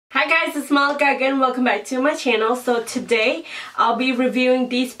Hi guys, it's Malika again. Welcome back to my channel. So today I'll be reviewing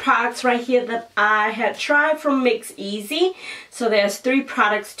these products right here that I had tried from Mix Easy. So there's 3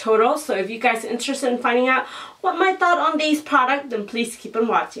 products total. So if you guys are interested in finding out what my thought on these products, then please keep on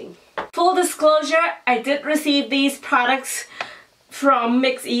watching. Full disclosure, I did receive these products from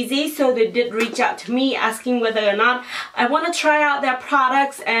Mix Easy, so they did reach out to me asking whether or not I want to try out their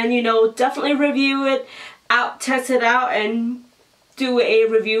products and, you know, definitely review it out, test it out, and do a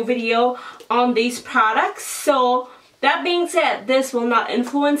review video on these products. So that being said, this will not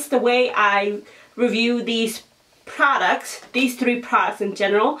influence the way I review these products, these 3 products in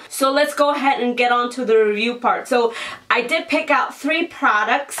general. So let's go ahead and get on to the review part. So I did pick out 3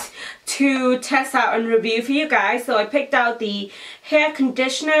 products to test out and review for you guys. So I picked out the hair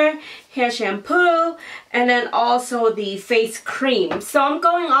conditioner, hair shampoo, and then also the face cream. So I'm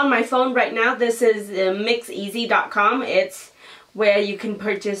going on my phone right now. This is mixeasy.com. It's where you can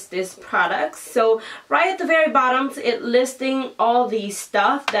purchase this product. So right at the very bottom, it listing all the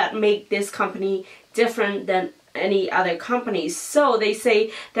stuff that make this company different than any other companies. So they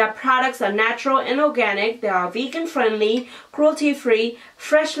say their products are natural and organic, they are vegan friendly, cruelty free,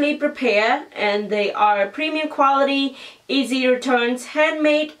 freshly prepared, and they are premium quality, easy returns,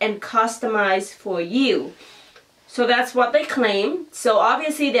 handmade and customized for you. So that's what they claim. So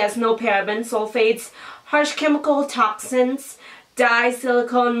obviously there's no paraben, sulfates, harsh chemical toxins, dye,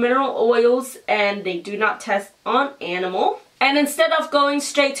 silicone, mineral oils, and they do not test on animal. And instead of going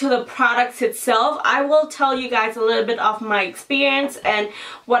straight to the products itself, I will tell you guys a little bit of my experience and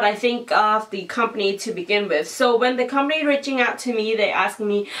what I think of the company to begin with. So when the company reaching out to me, they asked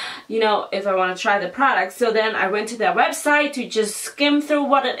me, you know, if I want to try the product. So then I went to their website to just skim through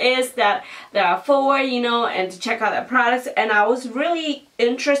what it is that they are for, you know, and to check out their products. And I was really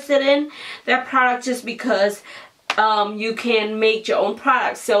interested in their product just because you can make your own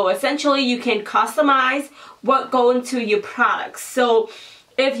products. So essentially you can customize what go into your products. So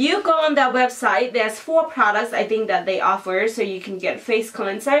if you go on their website, there's 4 products I think that they offer. So you can get face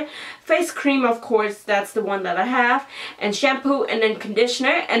cleanser, face cream, of course, that's the one that I have, and shampoo, and then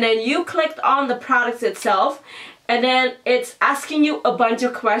conditioner. And then you clicked on the products itself, and then it's asking you a bunch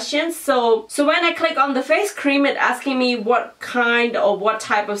of questions. So when I click on the face cream, it's asking me what kind or what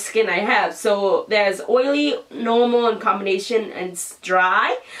type of skin I have. So there's oily, normal, and combination, and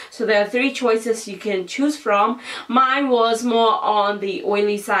dry. So there are 3 choices you can choose from. Mine was more on the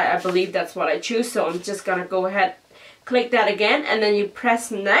oily side. I believe that's what I choose. So I'm just gonna go ahead, click that again, and then you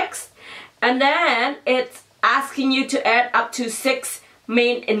press next. And then it's asking you to add up to 6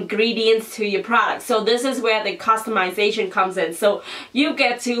 main ingredients to your product. So this is where the customization comes in. So you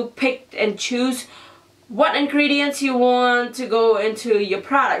get to pick and choose what ingredients you want to go into your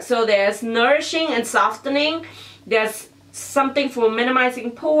product. So there's nourishing and softening, there's something for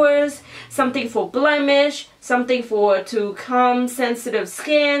minimizing pores, something for blemish, something for to calm sensitive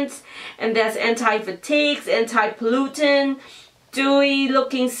skins, and there's anti-fatigues, anti-pollutant, dewy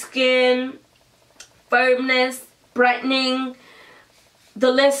looking skin, firmness, brightening. The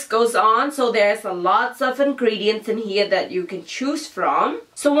list goes on. So there's lots of ingredients in here that you can choose from.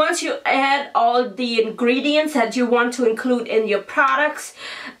 So once you add all the ingredients that you want to include in your products,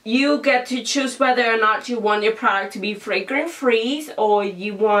 you get to choose whether or not you want your product to be fragrance free or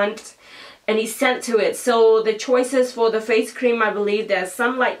you want any scent to it. So the choices for the face cream, I believe there's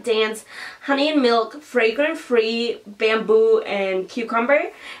Sunlight Dance, Honey and Milk, Fragrance Free, Bamboo, and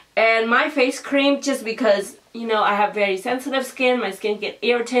Cucumber. And my face cream, just because, you know, I have very sensitive skin, my skin gets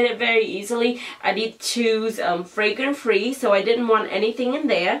irritated very easily, I did choose fragrance free, so I didn't want anything in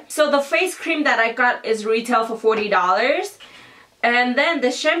there. So the face cream that I got is retail for $40. And then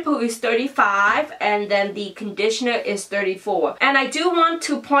the shampoo is $35, and then the conditioner is $34. And I do want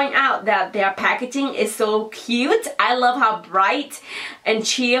to point out that their packaging is so cute. I love how bright and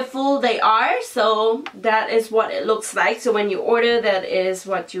cheerful they are. So that is what it looks like. So when you order, that is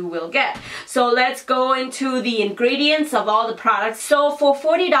what you will get. So let's go into the ingredients of all the products. So for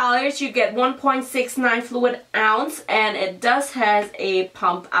 $40, you get 1.69 fluid ounce, and it does has a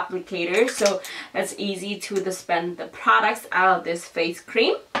pump applicator. So that's easy to dispense the products out of this face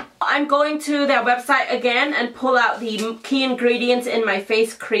cream. I'm going to their website again and pull out the key ingredients in my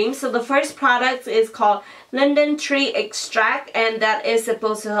face cream. So the first product is called Linden Tree Extract, and that is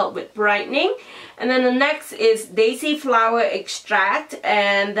supposed to help with brightening. And then the next is Daisy Flower Extract,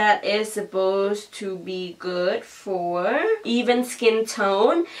 and that is supposed to be good for even skin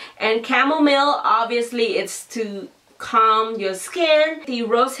tone. And Chamomile, obviously it's to calm your skin. The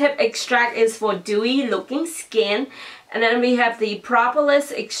Rosehip Extract is for dewy looking skin. And then we have the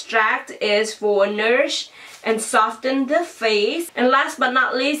Propolis Extract is for nourish and soften the face. And last but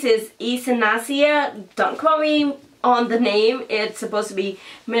not least is Echinacea. Don't quote me on the name. It's supposed to be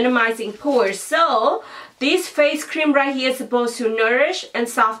minimizing pores. So this face cream right here is supposed to nourish and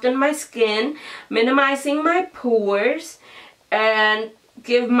soften my skin, minimizing my pores, and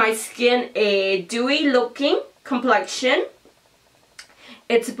give my skin a dewy looking complexion.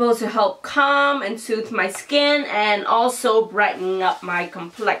 It's supposed to help calm and soothe my skin and also brighten up my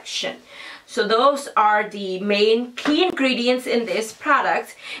complexion. So those are the main key ingredients in this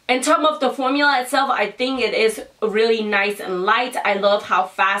product. In terms of the formula itself, I think it is really nice and light. I love how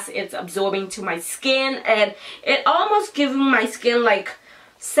fast it's absorbing to my skin, and it almost giving my skin like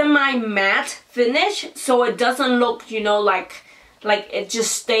semi-matte finish, so it doesn't look, you know, like it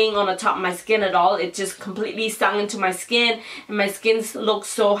just staying on the top of my skin at all. It just completely sunk into my skin, and my skin looks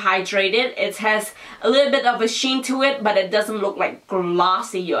so hydrated. It has a little bit of a sheen to it, but it doesn't look like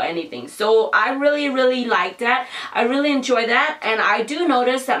glossy or anything. So I really like that. I really enjoy that, and I do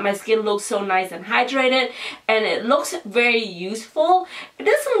notice that my skin looks so nice and hydrated, and it looks very useful. It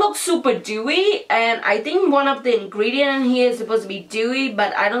doesn't look super dewy, and I think one of the ingredients in here is supposed to be dewy,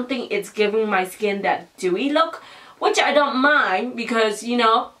 but I don't think it's giving my skin that dewy look, which I don't mind, because, you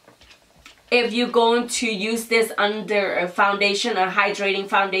know, if you're going to use this under a foundation, a hydrating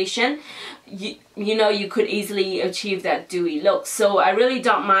foundation, you know, you could easily achieve that dewy look. So I really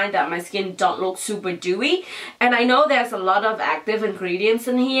don't mind that my skin don't look super dewy. And I know there's a lot of active ingredients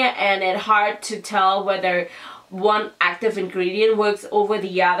in here, and it's hard to tell whether one active ingredient works over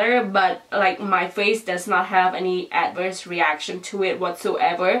the other, but like my face does not have any adverse reaction to it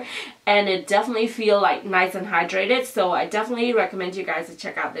whatsoever, and it definitely feel like nice and hydrated. So I definitely recommend you guys to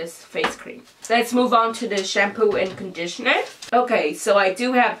check out this face cream. Let's move on to the shampoo and conditioner. Okay, so I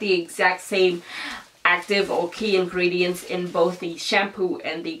do have the exact same active or key ingredients in both the shampoo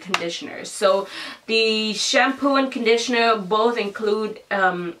and the conditioner. So the shampoo and conditioner both include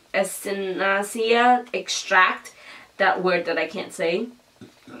Echinacea extract, that word that I can't say,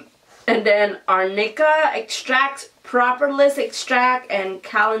 and then Arnica extract, Propolis extract, and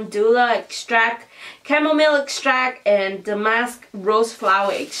Calendula extract, chamomile extract, and damask rose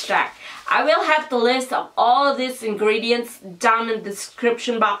flower extract. I will have the list of all of these ingredients down in the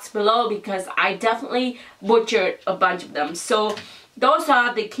description box below, because I definitely butchered a bunch of them. So those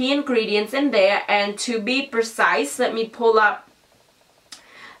are the key ingredients in there, and to be precise, let me pull up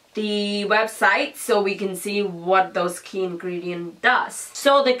the website so we can see what those key ingredients does.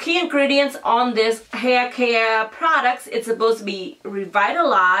 So the key ingredients on this hair care products, it's supposed to be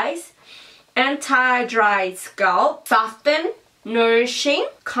revitalize, anti-dry scalp, soften, nourishing,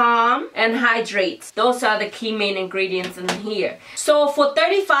 calm, and hydrates. Those are the key main ingredients in here. So for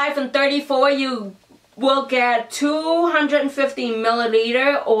 35 and 34, you will get 250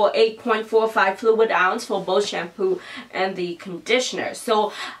 milliliter or 8.45 fluid ounce for both shampoo and the conditioner.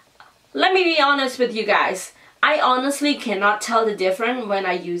 So let me be honest with you guys. I honestly cannot tell the difference when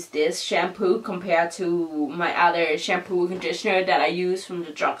I use this shampoo compared to my other shampoo conditioner that I use from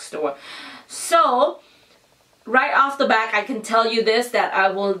the drugstore. So right off the back, I can tell you this, that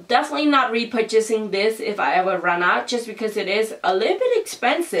I will definitely not repurchasing this if I ever run out, just because it is a little bit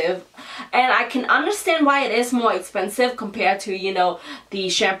expensive, and I can understand why it is more expensive compared to, you know, the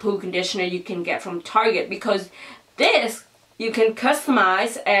shampoo conditioner you can get from Target, because this you can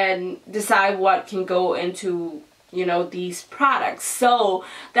customize and decide what can go into, you know, these products. So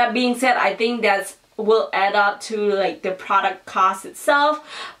that being said, I think that's will add up to like the product cost itself,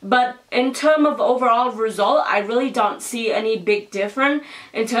 but in terms of overall result, I really don't see any big difference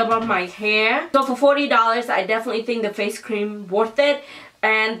in terms of my hair. So for $40, I definitely think the face cream worth it,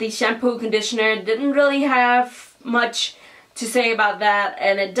 and the shampoo conditioner didn't really have much to say about that,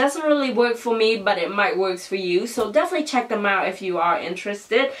 and it doesn't really work for me, but it might work for you. So definitely check them out if you are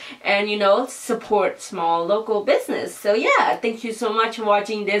interested, and, you know, support small local business. So yeah, thank you so much for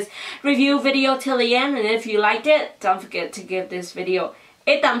watching this review video till the end, and if you liked it, don't forget to give this video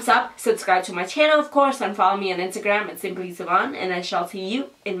a thumbs up, subscribe to my channel of course, and follow me on Instagram at Simply Savon, and I shall see you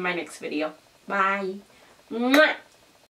in my next video. Bye. Mwah.